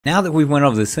Now that we've went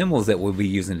over the symbols that we'll be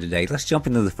using today, let's jump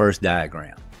into the first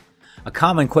diagram. A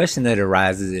common question that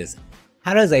arises is,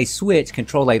 how does a switch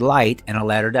control a light in a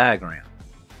ladder diagram?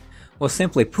 Well,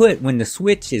 simply put, when the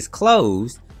switch is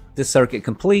closed, the circuit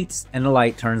completes and the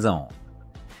light turns on.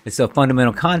 It's a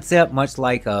fundamental concept, much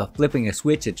like flipping a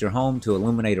switch at your home to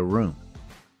illuminate a room.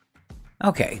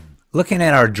 Okay, looking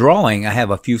at our drawing, I have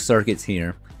a few circuits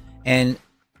here, and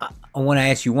I want to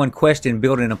ask you one question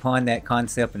building upon that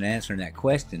concept and answering that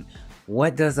question.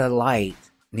 What does a light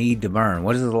need to burn?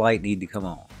 What does the light need to come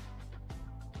on?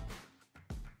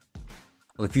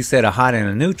 Well, if you said a hot and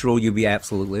a neutral, you'd be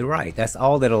absolutely right. That's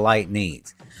all that a light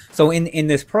needs. So in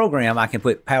this program, I can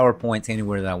put power points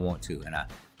anywhere that I want to. And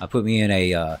I put me in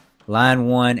a line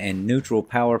 1 and neutral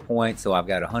power point. So I've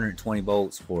got 120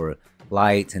 volts for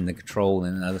lights and the control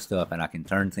and other stuff. And I can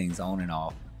turn things on and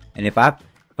off. And if I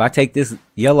take this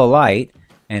yellow light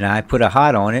and I put a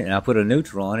hot on it and I put a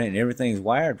neutral on it and everything's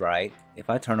wired right, if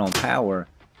I turn on power,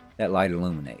 that light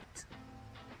illuminates.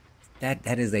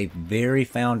 That is a very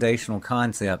foundational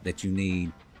concept that you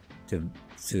need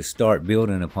to start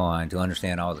building upon to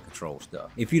understand all the control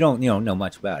stuff. If you don't know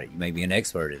much about it, you may be an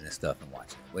expert in this stuff and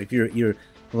watching it. But if you're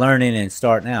learning and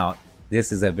starting out,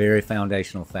 this is a very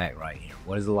foundational fact right here.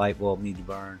 What does the light bulb need to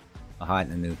burn? A hot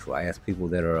and a neutral. I ask people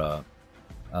that are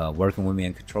working with me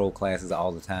in control classes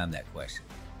all the time that question,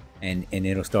 and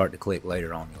it'll start to click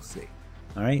later on. You'll see.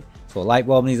 All right. So a light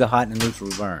bulb needs a hot and a neutral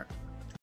to burn.